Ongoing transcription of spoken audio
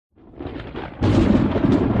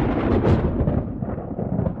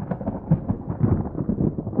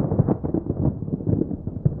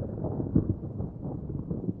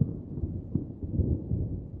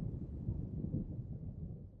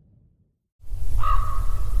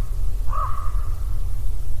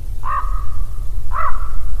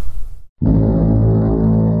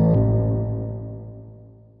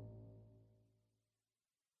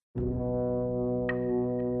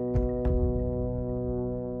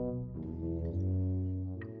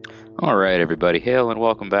All right, everybody. Hail and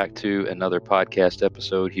welcome back to another podcast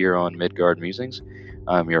episode here on Midgard Musings.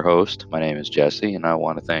 I'm your host. My name is Jesse, and I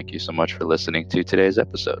want to thank you so much for listening to today's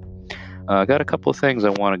episode. I got a couple of things I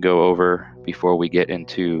want to go over before we get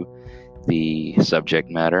into the subject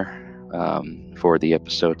matter for the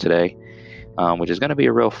episode today, which is going to be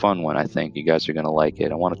a real fun one. I think you guys are going to like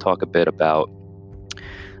it. I want to talk a bit about,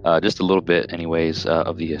 just a little bit, anyways,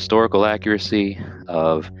 of the historical accuracy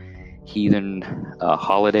of heathen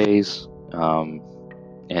holidays,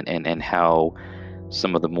 and how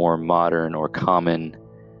some of the more modern or common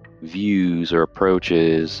views or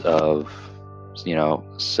approaches of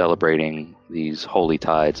celebrating these holy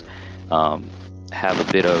tides have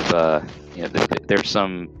a bit of there's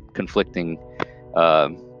some conflicting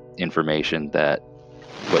information that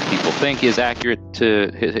what people think is accurate to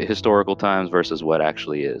historical times versus what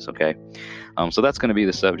actually is. Okay, so that's going to be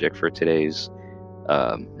the subject for today's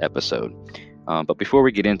episode. But before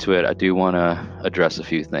we get into it, I do want to address a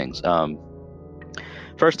few things.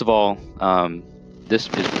 First of all, this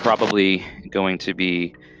is probably going to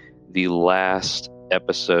be the last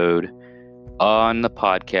episode on the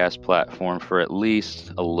podcast platform for at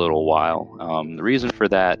least a little while. The reason for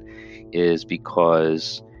that is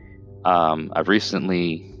because I've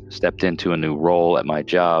recently stepped into a new role at my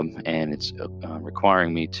job, and it's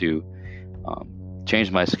requiring me to change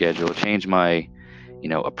my schedule, change my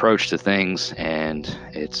approach to things, and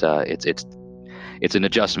it's an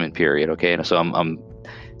adjustment period. Okay, and so I'm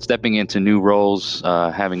stepping into new roles,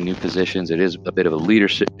 having new positions. It is a bit of a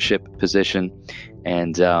leadership position,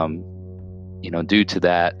 and due to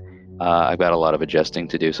that, I've got a lot of adjusting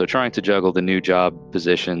to do. So trying to juggle the new job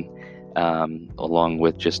position along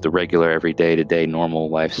with just the regular everyday to day normal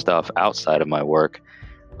life stuff outside of my work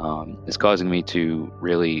is causing me to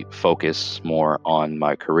really focus more on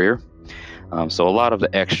my career. So a lot of the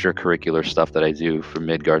extracurricular stuff that I do for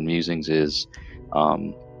Midgard Musings is,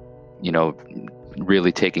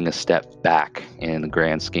 really taking a step back in the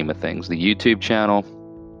grand scheme of things. The YouTube channel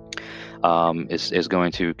is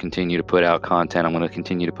going to continue to put out content. I'm going to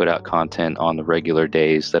continue to put out content on the regular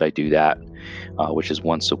days that I do that, which is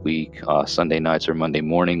once a week, Sunday nights or Monday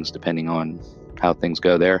mornings, depending on how things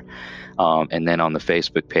go there. And then on the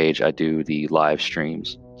Facebook page, I do the live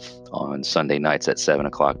streams on Sunday nights at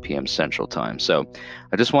 7:00 p.m. Central Time. So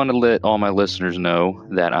I just want to let all my listeners know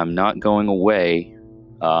that I'm not going away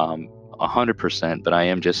 100%, but I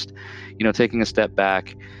am just, taking a step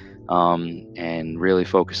back and really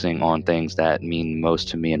focusing on things that mean most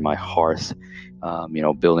to me in my heart,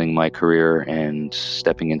 building my career and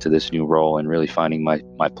stepping into this new role and really finding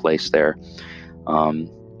my place there.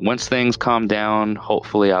 Once things calm down,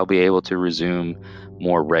 hopefully I'll be able to resume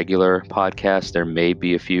more regular podcasts. There may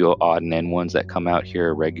be a few odd and end ones that come out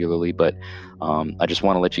here regularly, but I just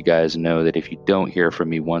want to let you guys know that if you don't hear from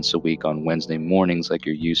me once a week on Wednesday mornings like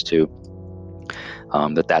you're used to,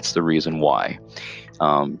 that's the reason why.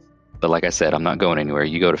 But like I said, I'm not going anywhere.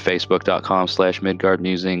 You go to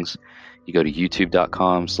facebook.com/MidgardMusings. You go to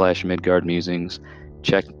youtube.com/MidgardMusings.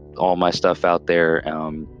 Check all my stuff out there.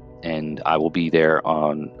 And I will be there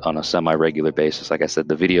on a semi-regular basis. Like I said,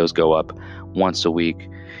 the videos go up once a week,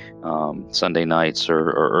 Sunday nights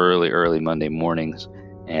or early Monday mornings.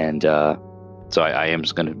 And so I am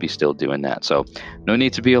going to be still doing that. So no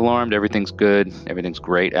need to be alarmed. Everything's good. Everything's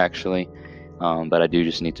great, actually. But I do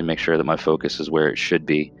just need to make sure that my focus is where it should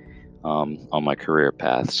be on my career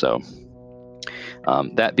path. So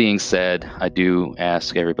that being said, I do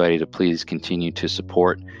ask everybody to please continue to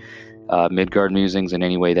support Midgard Musings in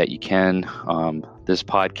any way that you can. This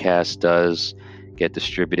podcast does get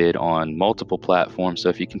distributed on multiple platforms, so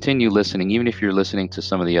if you continue listening, even if you're listening to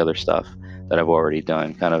some of the other stuff that I've already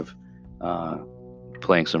done, kind of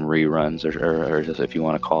playing some reruns, or just, if you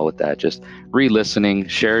want to call it that, just re-listening,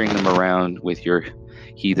 sharing them around with your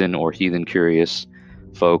heathen or heathen curious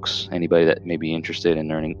folks, anybody that may be interested in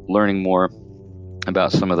learning more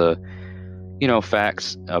about some of the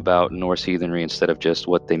facts about Norse heathenry instead of just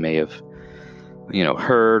what they may have,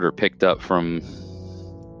 heard or picked up from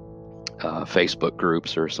Facebook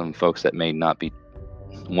groups or some folks that may not be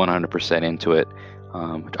 100% into it.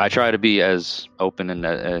 I try to be as open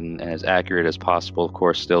and as accurate as possible, of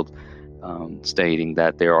course, still stating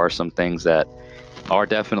that there are some things that are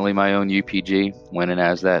definitely my own UPG when and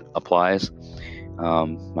as that applies.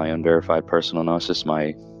 My own verified personal gnosis,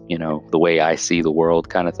 my, the way I see the world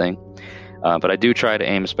kind of thing. But I do try to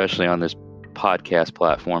aim, especially on this podcast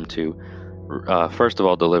platform, to first of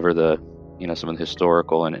all deliver the some of the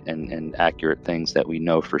historical and accurate things that we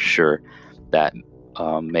know for sure that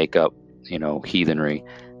make up heathenry,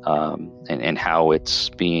 and how it's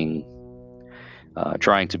being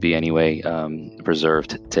trying to be anyway,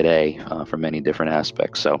 preserved today from many different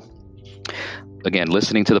aspects. So again,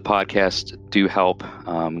 listening to the podcast do help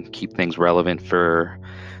keep things relevant for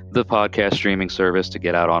the podcast streaming service to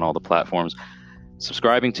get out on all the platforms.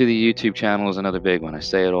 Subscribing to the YouTube channel is another big one. I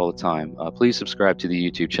say it all the time. Please subscribe to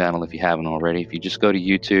the YouTube channel if you haven't already. If you just go to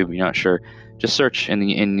YouTube, you're not sure, just search in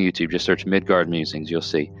YouTube. Just search Midgard Musings. You'll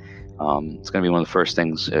see. It's going to be one of the first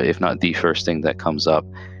things, if not the first thing that comes up.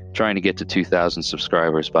 Trying to get to 2,000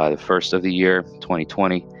 subscribers by the first of the year,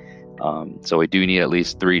 2020. So we do need at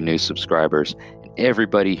least 3 new subscribers. And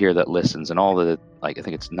everybody here that listens, and all the, I think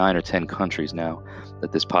it's 9 or 10 countries now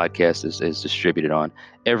that this podcast is distributed on.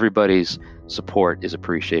 Everybody's support is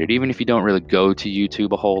appreciated. Even if you don't really go to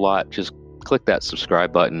YouTube a whole lot, just click that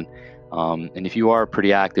subscribe button. And if you are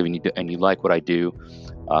pretty active and you like what I do,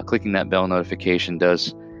 clicking that bell notification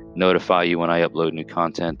does notify you when I upload new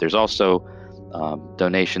content. There's also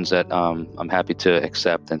donations that I'm happy to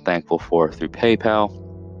accept and thankful for through PayPal.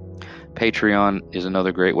 Patreon is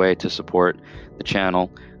another great way to support the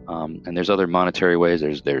channel. And there's other monetary ways.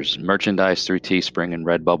 There's merchandise through Teespring and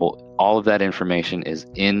Redbubble. All of that information is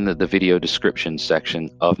in the video description section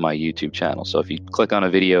of my YouTube channel. So if you click on a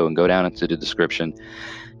video and go down into the description,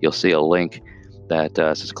 you'll see a link that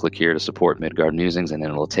says click here to support Midgard Musings, and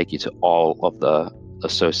then it'll take you to all of the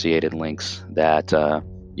associated links that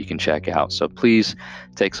you can check out. So please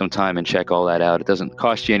take some time and check all that out. It doesn't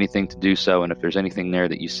cost you anything to do so, and if there's anything there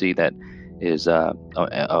that you see that is a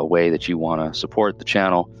way that you want to support the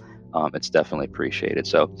channel, it's definitely appreciated.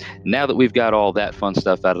 So now that we've got all that fun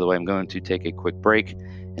stuff out of the way, I'm going to take a quick break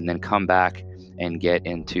and then come back and get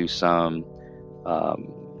into some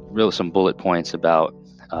bullet points about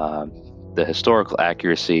the historical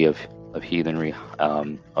accuracy of heathenry,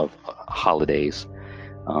 of holidays,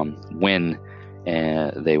 when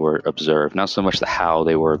they were observed. Not so much the how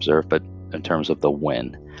they were observed, but in terms of the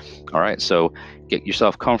when. All right, so get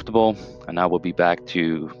yourself comfortable, and I will be back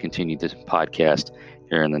to continue this podcast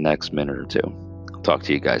here in the next minute or two. I'll talk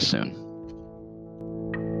to you guys soon.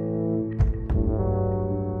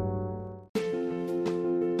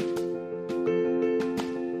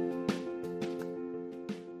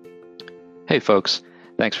 Hey folks,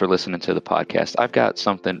 thanks for listening to the podcast. I've got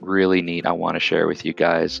something really neat I want to share with you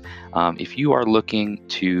guys. If you are looking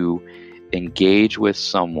to engage with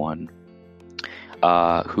someone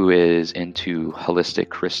who is into holistic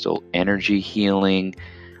crystal energy healing,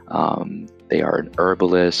 they are an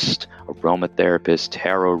herbalist, aromatherapist,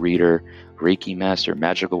 tarot reader, Reiki master,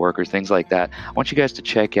 magical worker, things like that, I want you guys to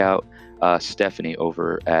check out Stephanie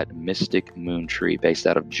over at Mystic Moon Tree, based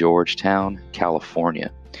out of Georgetown,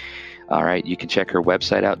 California. All right, you can check her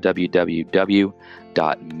website out,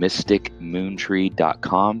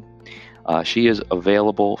 www.mysticmoontree.com. She is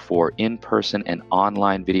available for in-person and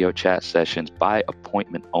online video chat sessions by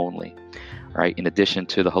appointment only. All right, in addition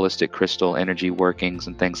to the holistic crystal energy workings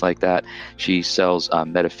and things like that, she sells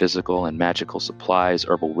metaphysical and magical supplies,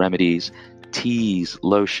 herbal remedies, teas,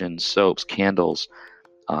 lotions, soaps, candles,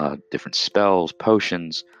 different spells,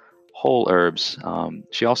 potions, whole herbs.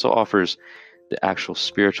 She also offers the actual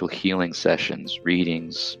spiritual healing sessions,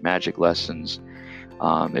 readings, magic lessons.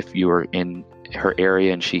 If you are in her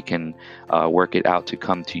area and she can work it out to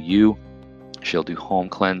come to you, she'll do home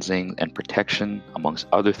cleansing and protection, amongst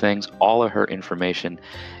other things. All of her information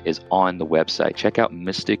is on the website. Check out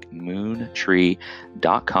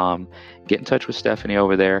mysticmoontree.com. Get in touch with Stephanie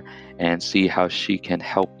over there and see how she can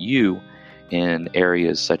help you in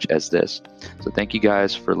areas such as this. So thank you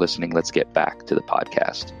guys for listening. Let's get back to the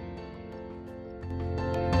podcast.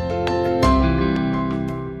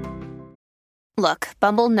 Look,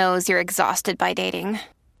 Bumble knows you're exhausted by dating.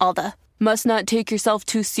 All the must not take yourself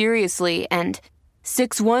too seriously and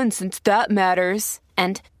 6'1" since that matters.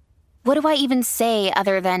 And what do I even say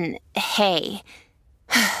other than hey?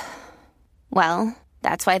 Well,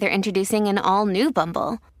 that's why they're introducing an all-new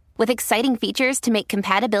Bumble with exciting features to make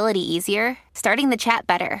compatibility easier, starting the chat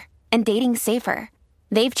better, and dating safer.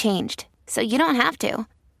 They've changed, so you don't have to.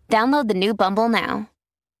 Download the new Bumble now.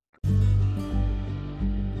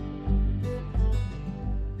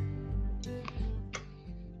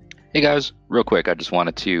 Hey guys, real quick, I just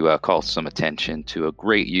wanted to call some attention to a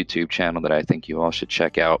great YouTube channel that I think you all should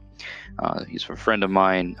check out. He's a friend of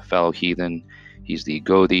mine, a fellow heathen. He's the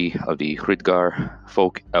Godi of the Hridgar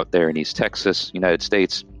folk out there in East Texas, United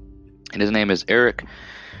States. And his name is Eric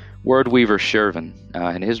Wordweaver Shervin,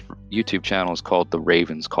 and his YouTube channel is called The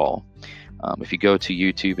Raven's Call. If you go to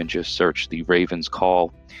YouTube and just search The Raven's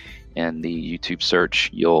Call in the YouTube search,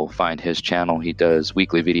 you'll find his channel. He does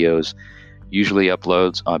weekly videos usually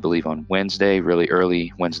uploads, I believe, on Wednesday, really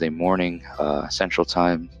early Wednesday morning, Central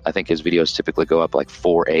Time. I think his videos typically go up like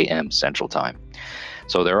 4 a.m. Central Time.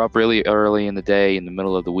 So they're up really early in the day, in the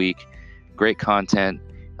middle of the week. Great content.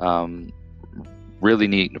 Really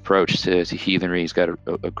neat approach to heathenry. He's got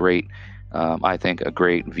a great, I think, a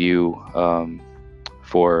great view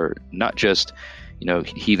for not just,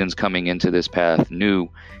 heathens coming into this path new,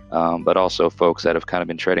 but also folks that have kind of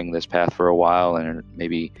been treading this path for a while and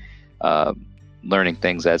maybe learning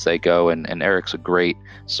things as they go. And Eric's a great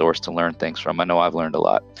source to learn things from. I know I've learned a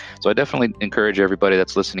lot. So I definitely encourage everybody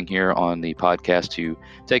that's listening here on the podcast to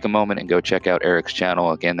take a moment and go check out Eric's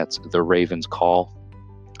channel. Again, that's The Raven's Call.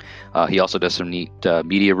 He also does some neat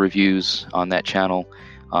media reviews on that channel,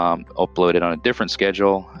 uploaded on a different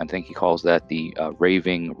schedule. I think he calls that the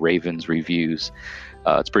Raving Ravens Reviews.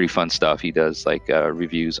 It's pretty fun stuff. He does like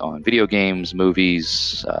reviews on video games,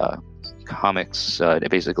 movies, comics,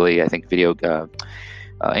 basically, I think video,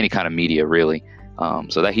 any kind of media, really.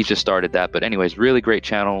 So that he just started that. But anyways, really great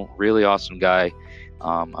channel, really awesome guy.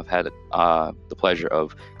 I've had the pleasure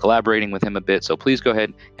of collaborating with him a bit, so please go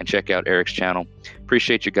ahead and check out Eric's channel.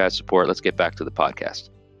 Appreciate you guys' support. Let's get back to the podcast.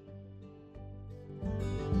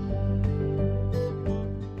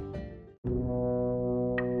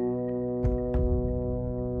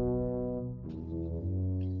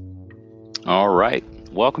 All right.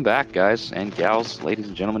 Welcome back, guys and gals, ladies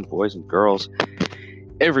and gentlemen, boys and girls.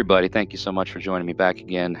 Everybody, thank you so much for joining me back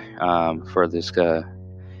again for this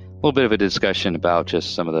little bit of a discussion about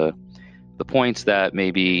just some of the points that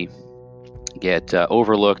maybe get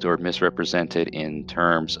overlooked or misrepresented in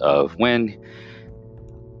terms of when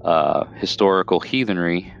historical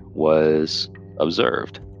heathenry was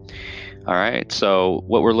observed. All right, so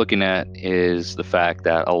what we're looking at is the fact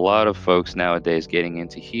that a lot of folks nowadays getting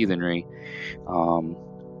into heathenry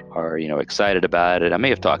are, excited about it. I may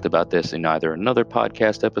have talked about this in either another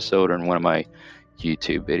podcast episode or in one of my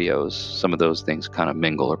YouTube videos. Some of those things kind of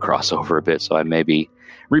mingle or cross over a bit, so I may be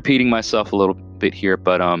repeating myself a little bit here.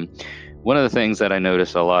 But one of the things that I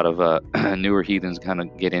notice a lot of newer heathens kind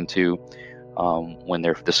of get into when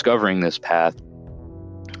they're discovering this path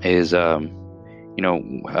is, when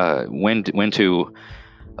to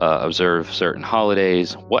observe certain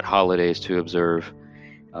holidays, what holidays to observe,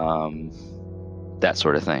 that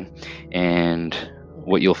sort of thing. And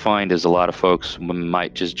what you'll find is a lot of folks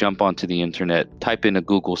might just jump onto the internet, type in a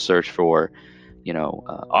Google search for,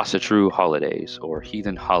 Asatru holidays or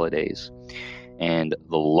heathen holidays. And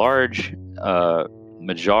the large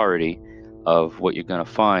majority of what you're going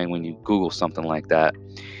to find when you Google something like that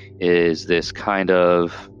is this kind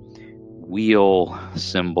of wheel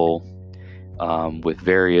symbol with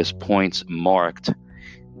various points marked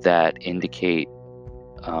that indicate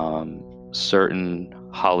certain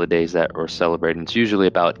holidays that are celebrated. It's usually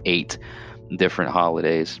about 8 different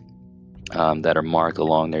holidays that are marked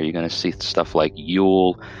along there. You're going to see stuff like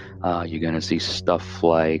Yule. You're going to see stuff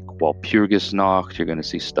like Walpurgisnacht. You're going to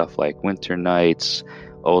see stuff like Winter Nights,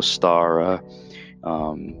 Ostara,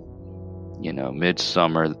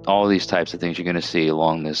 Midsummer. All these types of things you're going to see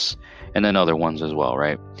along this, and then other ones as well,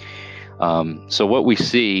 right? So what we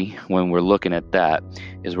see when we're looking at that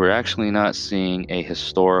is we're actually not seeing a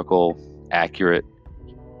historically accurate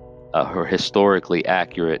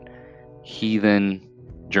heathen,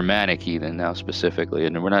 Germanic heathen now specifically,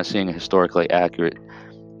 and we're not seeing a historically accurate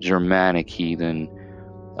Germanic heathen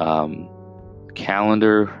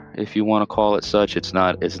calendar, if you want to call it such. It's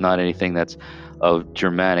not anything that's of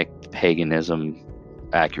Germanic paganism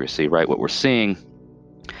accuracy, right? What we're seeing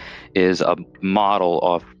is a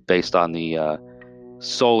model based on the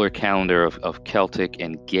solar calendar of Celtic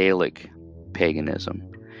and Gaelic paganism,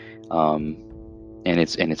 and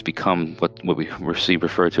it's become what we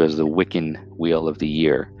refer to as the Wiccan wheel of the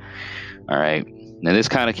year. All right, now this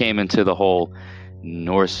kind of came into the whole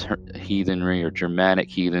Norse heathenry or Germanic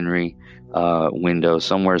heathenry window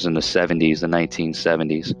somewhere in the 70s, the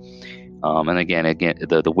 1970s, and again,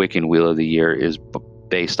 the Wiccan wheel of the year is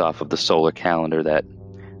based off of the solar calendar that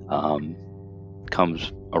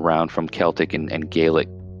comes around from Celtic and Gaelic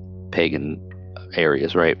pagan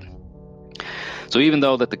areas, right? So even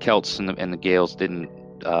though that the Celts and the Gaels didn't,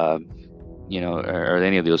 or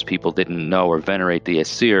any of those people didn't know or venerate the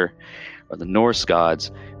Aesir or the Norse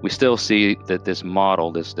gods, we still see that this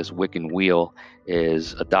model, this Wiccan wheel,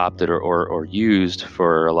 is adopted or used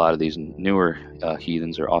for a lot of these newer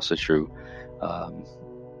heathens or Asatru,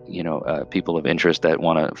 people of interest that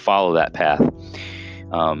want to follow that path.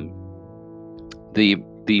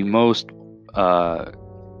 The most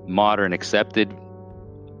modern accepted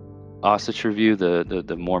Asatru view,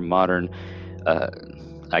 the more modern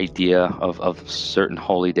idea of certain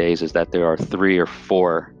holy days is that there are 3 or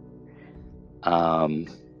 4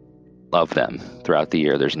 of them throughout the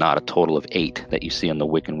year. There's not a total of 8 that you see on the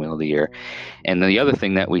Wiccan Wheel of the Year. And then the other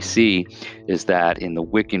thing that we see is that in the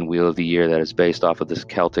Wiccan Wheel of the Year, that is based off of this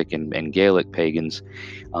Celtic and Gaelic pagans,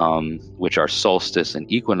 which are solstice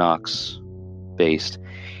and equinox based,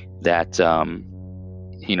 that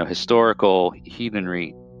historical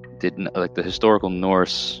heathenry didn't, like the historical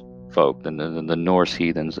Norse folk, the Norse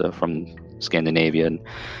heathens from Scandinavia and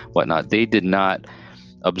whatnot, they did not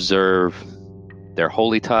observe their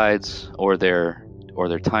holy tides or their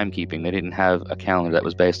timekeeping. They didn't have a calendar that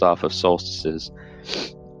was based off of solstices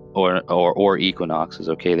or equinoxes.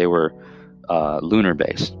 Okay, they were lunar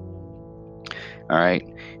based. All right.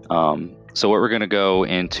 So what we're going to go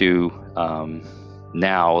into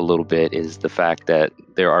now a little bit is the fact that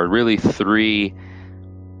there are really 3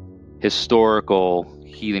 historical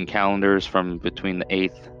heathen calendars from between the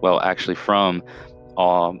 8th, well, actually from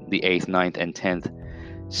the 8th, 9th, and 10th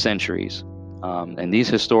centuries. And these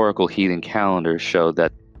historical heathen calendars show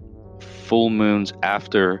that full moons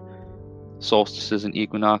after solstices and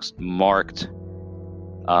equinox marked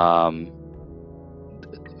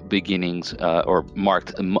beginnings or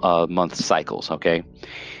marked month cycles. Okay,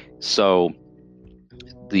 so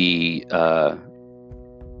these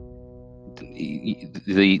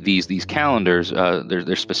calendars,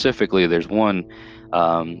 there's specifically, there's one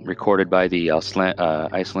recorded by the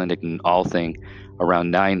Icelandic Althing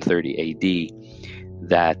around 930 AD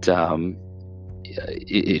that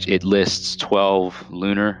it lists 12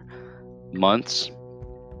 lunar months,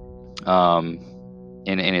 and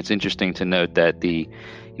it's interesting to note that the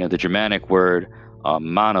Germanic word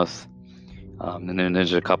Manuth, and then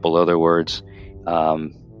there's a couple other words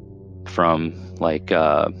from like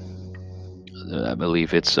I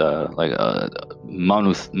believe it's Manuther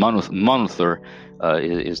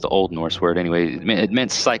is the Old Norse word. Anyway, it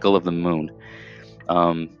meant cycle of the moon.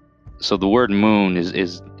 So the word moon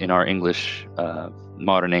is in our English,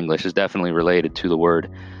 modern English, is definitely related to the word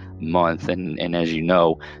month. And as you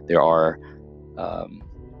know, there are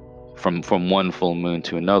from one full moon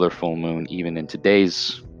to another full moon, even in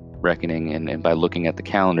today's reckoning, and by looking at the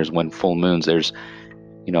calendars, when full moons, there's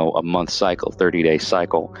a month cycle, 30-day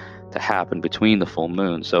cycle to happen between the full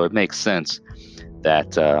moon. So it makes sense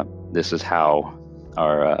that this is how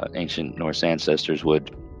our ancient Norse ancestors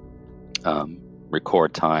would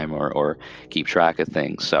record time or keep track of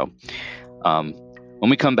things. So when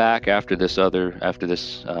we come back after this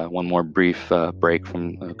one more brief break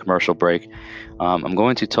from a commercial break, I'm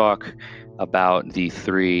going to talk about the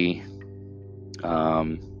 3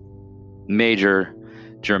 major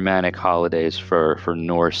Germanic holidays for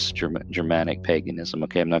Norse Germanic paganism.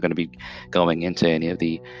 Okay, I'm not going to be going into any of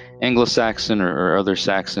the Anglo-Saxon or other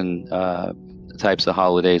Saxon types of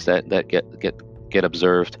holidays that get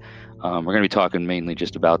observed. We're going to be talking mainly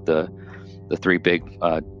just about the 3 big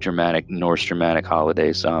Norse Germanic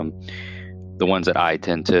holidays, the ones that I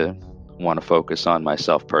tend to want to focus on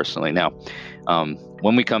myself personally. Now,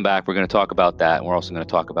 when we come back, we're going to talk about that, and we're also going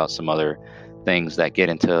to talk about some other things that get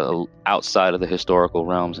into outside of the historical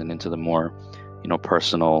realms and into the more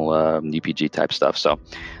personal UPG type stuff. So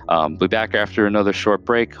we'll be back after another short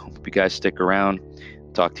break. Hope you guys stick around.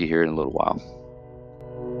 Talk to you here in a little while.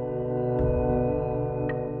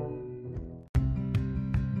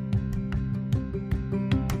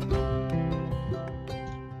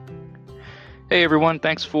 Hey everyone,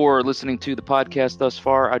 thanks for listening to the podcast thus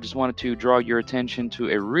far. I just wanted to draw your attention to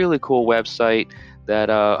a really cool website that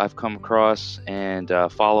I've come across and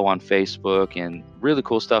follow on Facebook, and really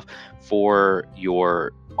cool stuff for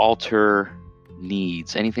your altar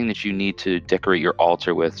needs. Anything that you need to decorate your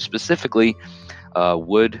altar with, specifically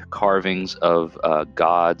wood carvings of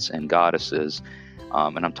gods and goddesses.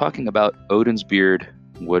 And I'm talking about Odin's Beard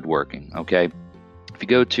Woodworking, okay? If you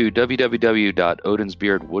go to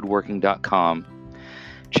www.odinsbeardwoodworking.com,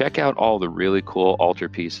 check out all the really cool altar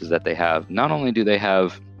pieces that they have. Not only do they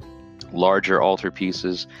have larger altar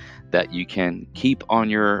pieces that you can keep on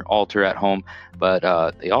your altar at home, but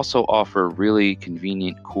they also offer really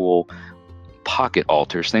convenient, cool pocket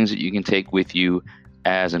altars, things that you can take with you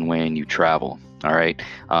as and when you travel. All right.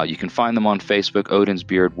 You can find them on Facebook, Odin's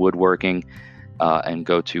Beard Woodworking, and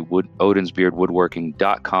go to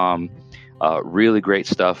odinsbeardwoodworking.com. Really great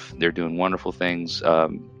stuff. They're doing wonderful things,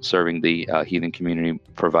 serving the heathen community,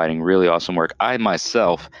 providing really awesome work. I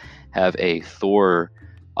myself have a Thor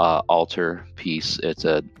altar piece. It's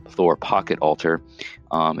a Thor pocket altar,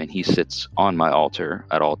 and he sits on my altar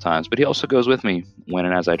at all times, but he also goes with me when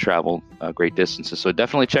and as I travel great distances. So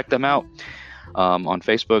definitely check them out. on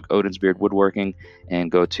Facebook, Odin's Beard Woodworking,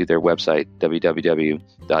 and go to their website,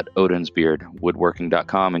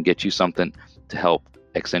 www.odinsbeardwoodworking.com, and get you something to help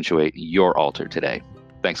accentuate your altar today.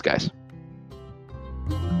 Thanks, guys.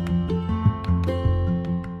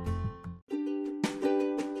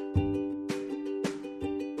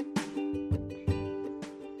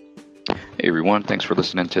 Hey everyone, thanks for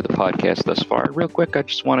listening to the podcast thus far. Real quick, I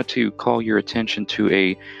just wanted to call your attention to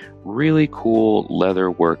a really cool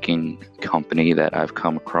leatherworking company that I've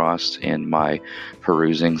come across in my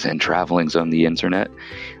perusings and travelings on the internet.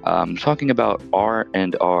 I'm talking about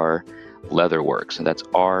R&R Leatherworks, and that's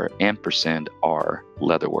R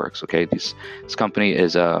Leatherworks. Okay, this company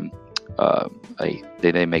is they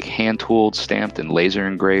make hand-tooled, stamped, and laser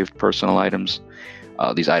engraved personal items.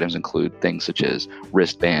 These items include things such as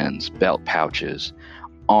wristbands, belt pouches,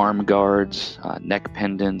 arm guards, neck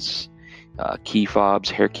pendants, key fobs,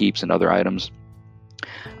 hair keeps, and other items.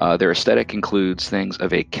 Their aesthetic includes things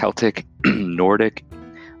of a Celtic, Nordic,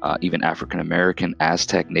 even African American,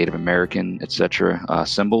 Aztec, Native American, etc.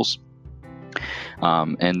 Symbols.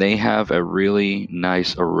 And they have a really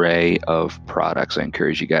nice array of products. I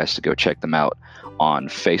encourage you guys to go check them out on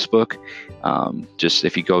Facebook. Just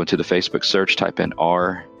if you go into the Facebook search, type in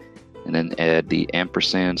R and then add the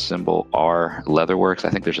ampersand symbol R Leatherworks. I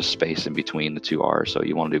think there's a space in between the two R's, so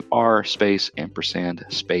you want to do R space ampersand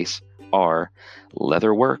space R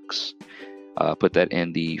Leatherworks. Put that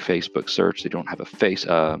in the Facebook search. They don't have a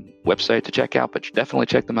website to check out, but definitely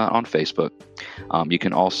check them out on Facebook. You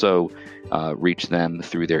can also reach them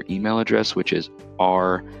through their email address, which is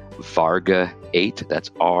rvarga8, that's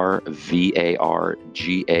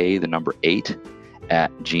RVARGA, the number 8,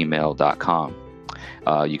 at gmail.com.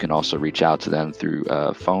 You can also reach out to them through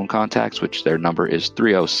phone contacts, which their number is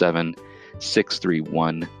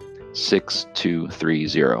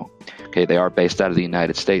 307-631-6230. Okay, they are based out of the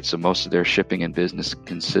United States, so most of their shipping and business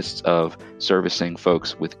consists of servicing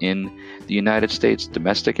folks within the United States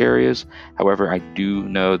domestic areas. However, I do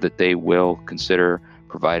know that they will consider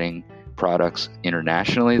providing products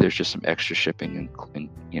internationally. There's just some extra shipping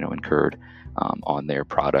incurred on their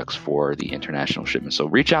products for the international shipment. So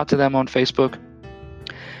reach out to them on Facebook.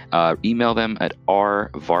 Email them at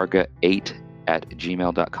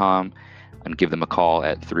rvarga8@gmail.com and give them a call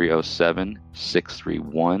at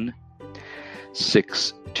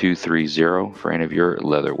 307-631-6230 for any of your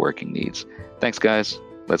leatherworking needs. Thanks, guys.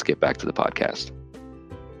 Let's get back to the podcast.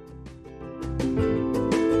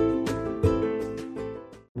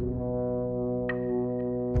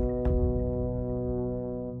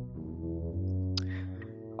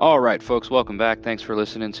 All right, folks, welcome back. Thanks for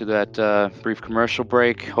listening to that brief commercial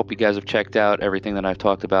break. Hope you guys have checked out everything that I've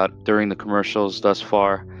talked about during the commercials thus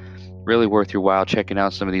far. Really worth your while checking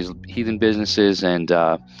out some of these heathen businesses and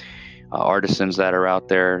artisans that are out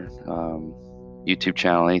there, YouTube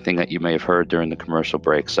channel, anything that you may have heard during the commercial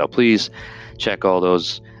break. So please check all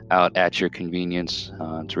those out at your convenience.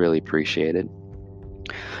 It's really appreciated.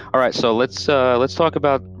 All right, so let's talk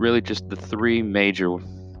about really just the three major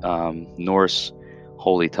Norse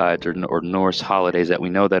holy tides or Norse holidays that we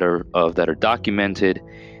know that are documented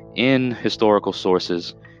in historical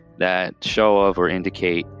sources that show of or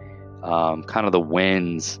indicate kind of the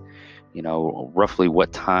winds, roughly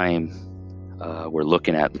what time we're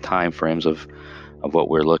looking at, the time frames of what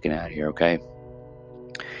we're looking at here. Okay.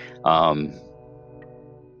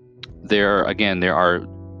 There are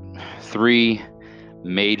three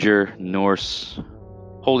major Norse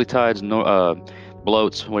holy tides,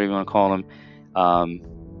 bloats, what do you want to call them?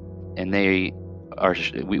 And they are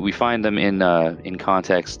we find them in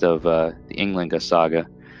context of the Ynglinga saga,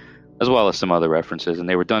 as well as some other references, and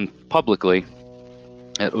they were done publicly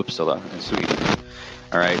at Uppsala in Sweden.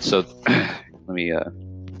 All right, so let me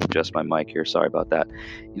adjust my mic here. Sorry about that.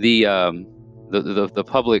 The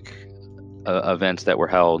public events that were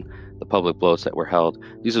held, the public bloats that were held,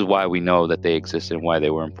 this is why we know that they existed and why they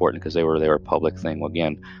were important, because they were a public thing.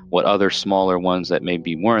 Again, what other smaller ones that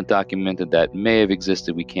maybe weren't documented that may have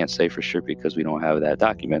existed, we can't say for sure because we don't have that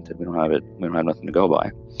documented. We don't have nothing to go by.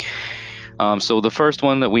 So the first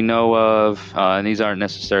one that we know of, and these aren't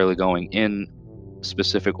necessarily going in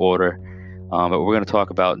specific order, but we're going to talk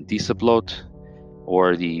about Dísablót,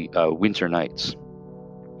 or the winter nights.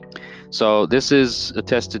 So this is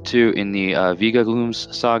attested to in the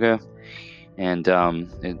Vígaglúms saga, and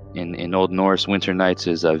in Old Norse, winter nights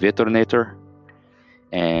is Veturnator,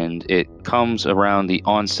 and it comes around the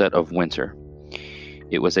onset of winter.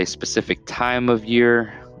 It was a specific time of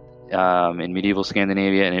year in medieval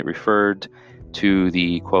Scandinavia, and it referred to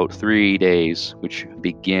the, quote, 3 days which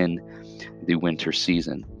begin the winter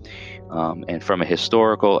season. And from a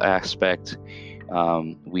historical aspect,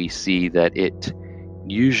 we see that it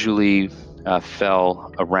usually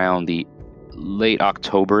fell around the late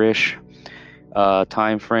October-ish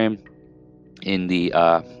time frame in the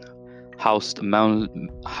Haustmaunder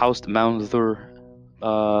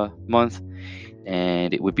month,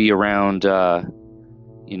 and it would be around it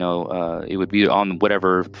would be on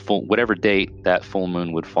whatever date that full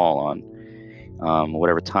moon would fall on,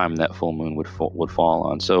 whatever time that full moon would fall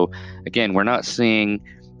on. So again, we're not seeing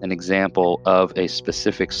an example of a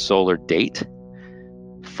specific solar date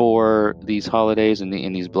for these holidays and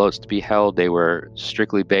these bloats to be held. They were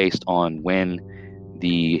strictly based on when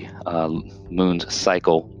the moon's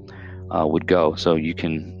cycle would go. So we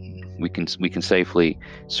can safely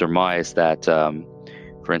surmise that,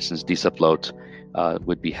 for instance, Disabloot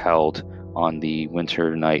would be held on the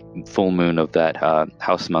winter night full moon of that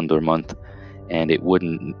Haustmaunder month, and it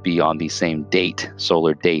wouldn't be on the same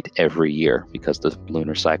solar date every year, because the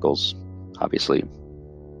lunar cycles obviously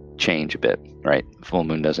change a bit, right? The full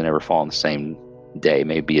moon doesn't ever fall on the same day,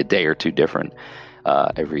 maybe a day or two different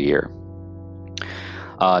every year.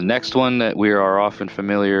 Next one that we are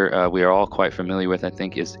all quite familiar with, I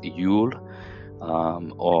think, is Yule,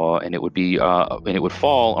 and it would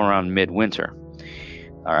fall around midwinter.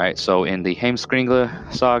 All right, so in the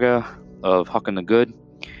Heimskringla saga of Håkon the Good,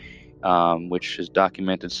 which is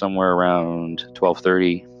documented somewhere around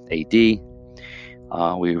 1230 AD,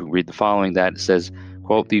 we read the following, that it says,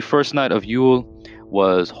 quote, "The first night of Yule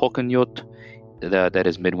was Håkonjot, that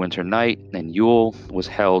is midwinter night, and Yule was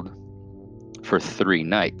held for 3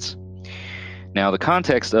 nights." Now, the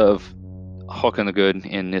context of Håkon the Good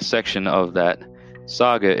in this section of that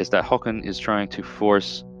saga is that Håkon is trying to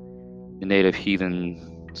force the native heathen's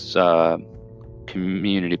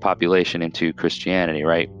community population into Christianity,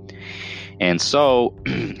 right? And so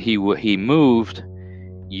he moved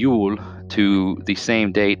Yule to the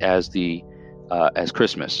same date as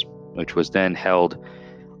Christmas, which was then held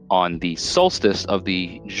on the solstice of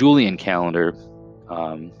the Julian calendar,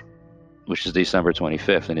 which is December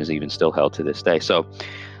 25th, and is even still held to this day. So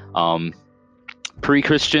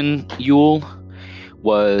pre-Christian Yule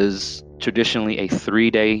was traditionally a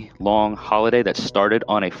 3-day long holiday that started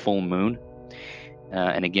on a full moon,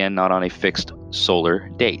 and again, not on a fixed solar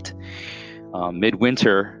date.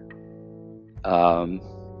 Midwinter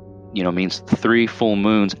means 3 full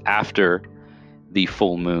moons after the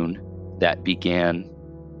full moon that began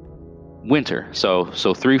winter. So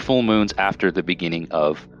 3 full moons after the beginning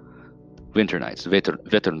of winter nights,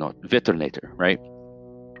 Veternator, right?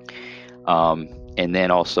 And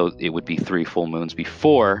then also it would be 3 full moons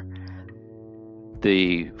before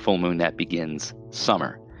the full moon that begins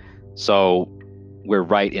summer. So we're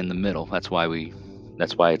right in the middle. That's why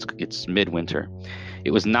it's midwinter.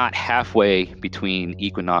 It was not halfway between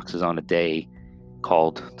equinoxes on a day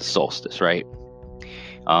called the solstice, right?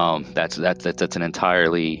 That's an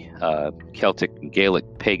entirely Celtic,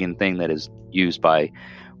 Gaelic, pagan thing that is used by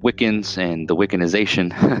Wiccans and the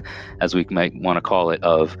Wiccanization, as we might want to call it,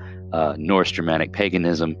 of Norse Germanic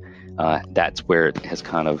paganism. That's where it has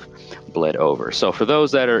kind of bled over. So for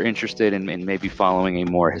those that are interested in maybe following a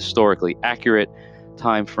more historically accurate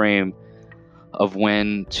time frame of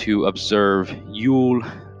when to observe Yule,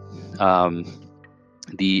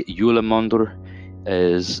 the Julemundur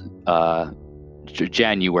is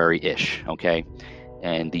January-ish, okay?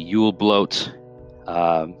 And the Yule bloat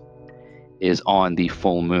is on the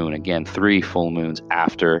full moon. Again, 3 full moons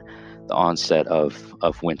after the onset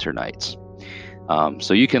of winter nights.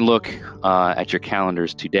 So you can look at your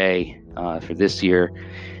calendars today for this year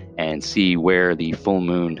and see where the full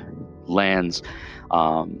moon lands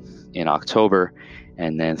in October,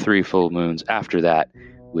 and then 3 full moons after that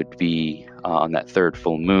would be on that 3rd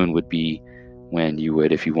full moon would be when you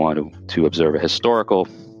would, if you want to observe a historical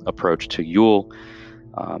approach to Yule,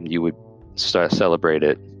 you would celebrate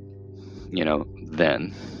it,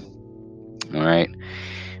 then. All right.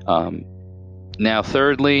 Now,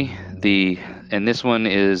 thirdly, and this one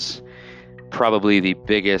is probably the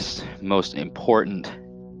biggest, most important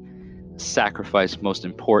sacrifice, most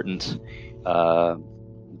important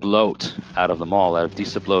bloat out of them all, out of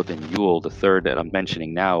Disabloot and Yule. The third that I'm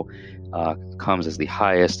mentioning now comes as the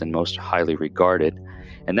highest and most highly regarded,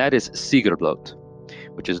 and that is Sigurblot,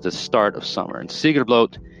 which is the start of summer. And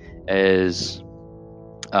Sigurblot is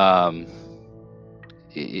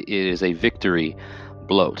it is a victory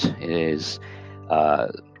bloat. It is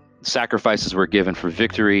sacrifices were given for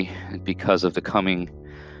victory because of the coming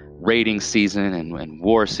raiding season and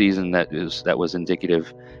war season that was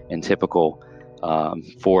indicative and typical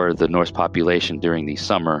for the Norse population during the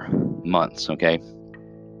summer months. Okay.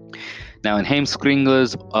 Now, in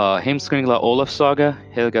Heimskringla Olafssaga,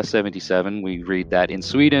 Helga 77, we read that in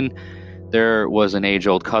Sweden there was an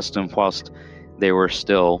age-old custom, whilst they were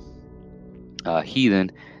still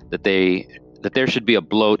heathen, that there should be a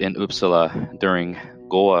bloat in Uppsala during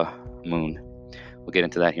Goa moon. We'll get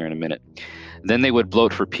into that here in a minute. Then they would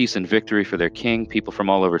bloat for peace and victory for their king. People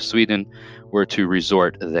from all over Sweden were to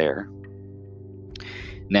resort there.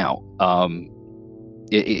 Now,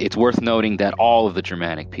 it's worth noting that all of the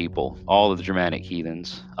Germanic people, all of the Germanic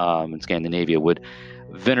heathens in Scandinavia would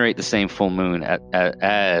venerate the same full moon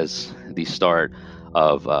as the start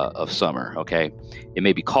of summer. Okay, it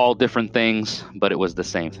may be called different things, but it was the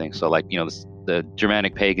same thing. So, like, the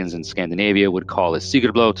Germanic pagans in Scandinavia would call it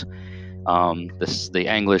Sigurblot. The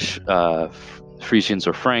English Frisians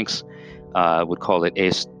or Franks would call it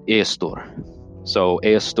Eostor. So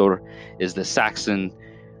Eostor is the Saxon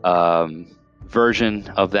version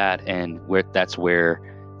of that, and that's where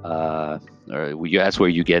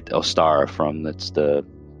you get Ostara from. It's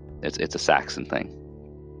a Saxon thing.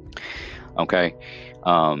 Okay,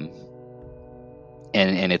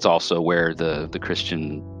 and it's also where the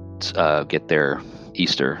Christians get their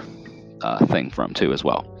Easter thing from too as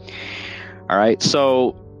well. All right,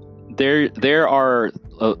 so there are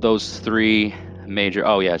those three major.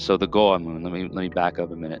 Oh yeah, so the Goa moon. Let me back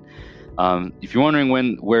up a minute. If you're wondering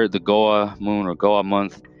where the Goa moon or Goa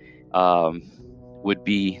month would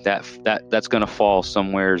be, that's going to fall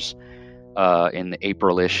somewheres in the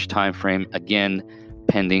April-ish time frame. Again,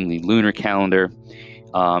 pending the lunar calendar,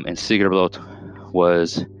 and Sigurblot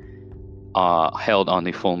was held on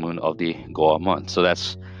the full moon of the Goa month. So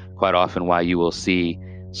that's quite often why you will see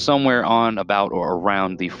somewhere on, about, or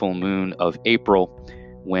around the full moon of April,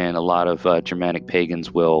 when a lot of Germanic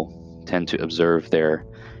pagans will tend to observe their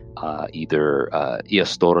either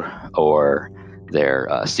Eostor or their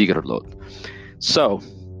Sigurblot. So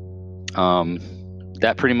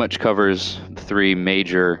that pretty much covers the three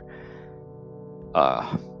major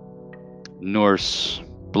Norse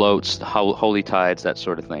bloats, holy tides, that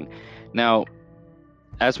sort of thing. Now,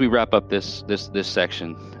 as we wrap up this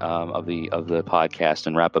section of the podcast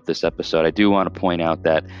and wrap up this episode, I do want to point out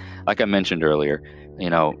that, like I mentioned earlier,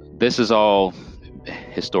 this is all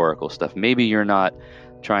historical stuff. Maybe you're not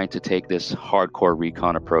trying to take this hardcore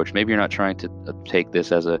recon approach. Maybe you're not trying to take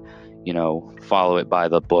this as a, follow it by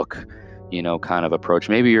the book, kind of approach.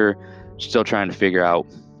 Maybe you're still trying to figure out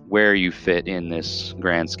where you fit in this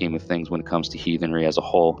grand scheme of things when it comes to heathenry as a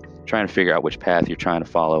whole, trying to figure out which path you're trying to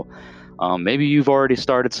follow. Maybe you've already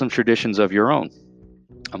started some traditions of your own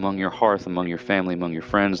among your hearth, among your family, among your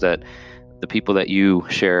friends, that the people that you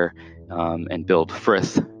share and build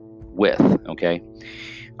frith with, okay?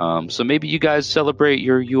 So maybe you guys celebrate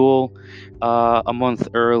your Yule a month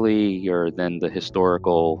earlier than the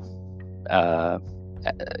historical,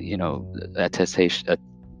 attestation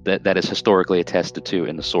that is historically attested to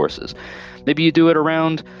in the sources. Maybe you do it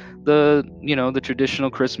around the traditional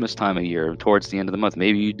Christmas time of year, towards the end of the month.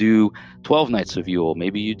 Maybe you do 12 nights of Yule.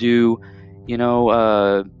 Maybe you do,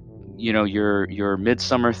 your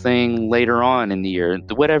midsummer thing later on in the year.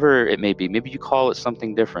 Whatever it may be. Maybe you call it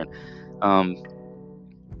something different.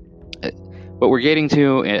 What we're getting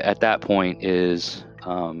to at that point is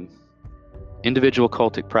individual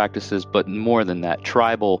cultic practices, but more than that,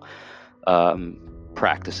 tribal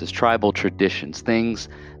practices, tribal traditions, things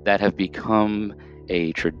that have become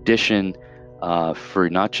a tradition for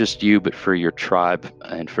not just you, but for your tribe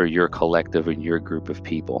and for your collective and your group of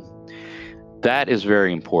people. That is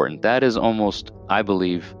very important. That is almost, I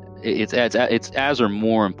believe, it's as or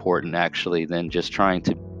more important actually than just trying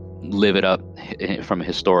to live it up from a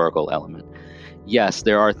historical element. Yes,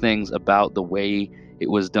 there are things about the way it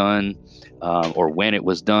was done or when it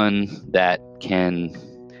was done that can,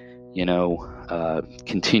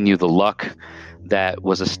 continue the luck that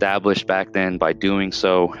was established back then by doing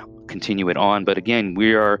so, continue it on. But again,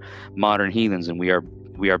 we are modern heathens, and we are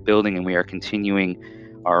building and we are continuing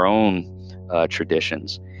our own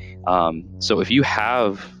traditions. So if you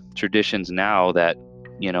have traditions now that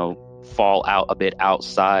fall out a bit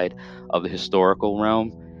outside of the historical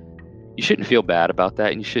realm, you shouldn't feel bad about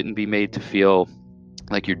that, and you shouldn't be made to feel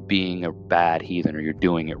like you're being a bad heathen or you're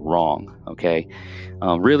doing it wrong. Okay,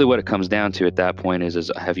 really, what it comes down to at that point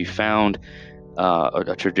is have you found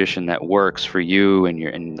a tradition that works for you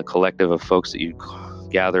and the collective of folks that you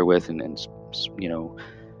gather with and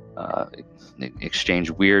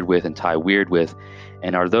exchange weird with and tie weird with,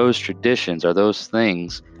 and are those traditions, are those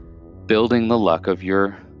things building the luck of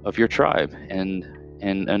your tribe and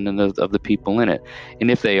of the people in it?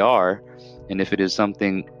 And if they are, and if it is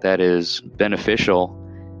something that is beneficial,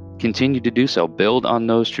 continue to do so. Build on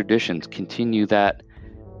those traditions. Continue that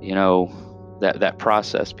that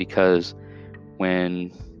process, because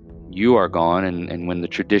when you are gone, and when the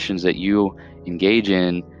traditions that you engage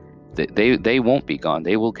in, they won't be gone.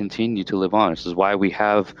 They will continue to live on. This is why we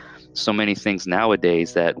have so many things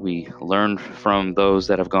nowadays that we learn from those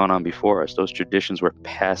that have gone on before us. Those traditions were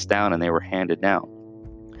passed down and they were handed down.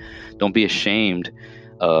 Don't be ashamed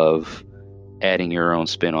of adding your own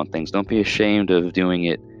spin on things. Don't be ashamed of doing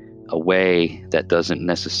it a way that doesn't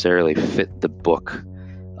necessarily fit the book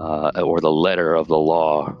or the letter of the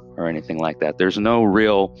law or anything like that. There's no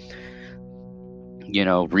real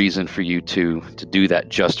reason for you to do that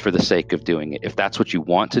just for the sake of doing it. If that's what you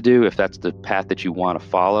want to do, if that's the path that you want to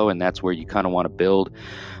follow, and that's where you kind of want to build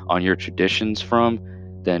on your traditions from,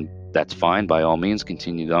 then that's fine. By all means,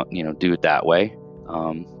 continue to do it that way.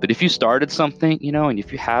 But if you started something, and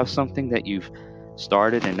if you have something that you've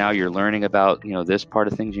started and now you're learning about this part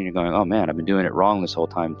of things, and you're going, oh man, I've been doing it wrong this whole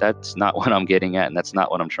time, that's not what I'm getting at, and that's not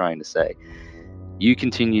what I'm trying to say. You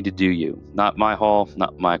continue to do you. Not my hall,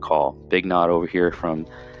 not my call. Big nod over here from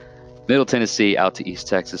Middle Tennessee out to East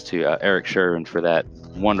Texas to Eric Sherwin for that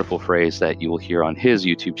wonderful phrase that you will hear on his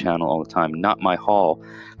YouTube channel all the time. Not my hall,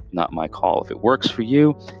 not my call. If it works for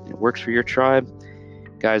you, it works for your tribe,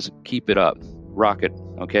 guys, keep it up. Rock it,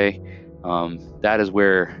 okay? That is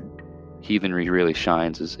where heathenry really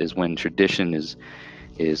shines, is when tradition is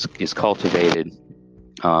cultivated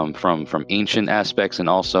from ancient aspects, and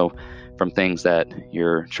also from things that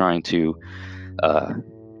you're trying to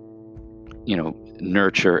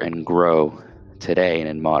nurture and grow today and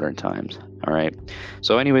in modern times. All right.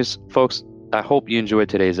 So anyways, folks, I hope you enjoyed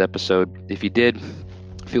today's episode. If you did,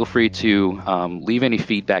 feel free to leave any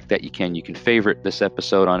feedback that you can. You can favorite this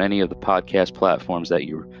episode on any of the podcast platforms that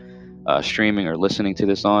you're streaming or listening to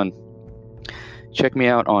this on. Check me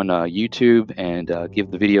out on YouTube and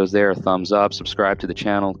give the videos there a thumbs up. Subscribe to the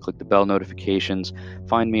channel. Click the bell notifications.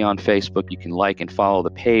 Find me on Facebook. You can like and follow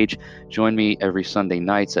the page. Join me every Sunday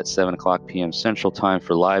nights at 7 o'clock p.m. Central Time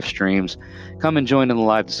for live streams. Come and join in the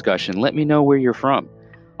live discussion. Let me know where you're from.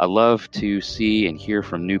 I love to see and hear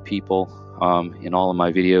from new people in all of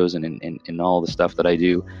my videos and in all the stuff that I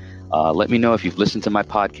do. Let me know if you've listened to my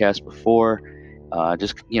podcast before.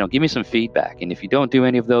 Just give me some feedback. And if you don't do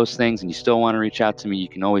any of those things and you still want to reach out to me, you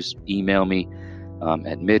can always email me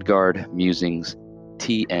at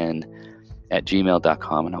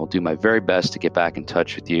midgardmusingstn@gmail.com, and I'll do my very best to get back in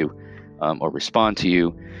touch with you or respond to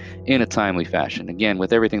you in a timely fashion. Again,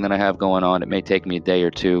 with everything that I have going on, it may take me a day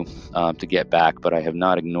or two to get back, but I have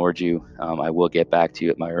not ignored you. I will get back to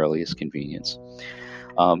you at my earliest convenience.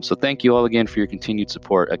 So thank you all again for your continued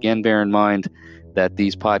support. Again, bear in mind that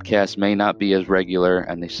these podcasts may not be as regular,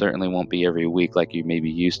 and they certainly won't be every week like you may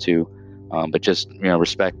be used to. But just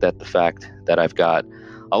respect the fact that I've got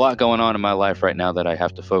a lot going on in my life right now that I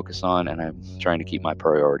have to focus on, and I'm trying to keep my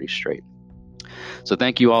priorities straight. So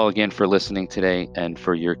thank you all again for listening today and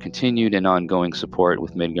for your continued and ongoing support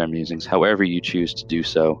with Midgard Musings, however you choose to do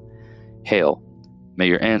so. Hail. May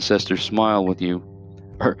your ancestors smile with you,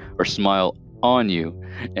 or smile on you,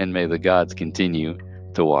 and may the gods continue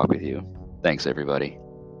to walk with you. Thanks, everybody.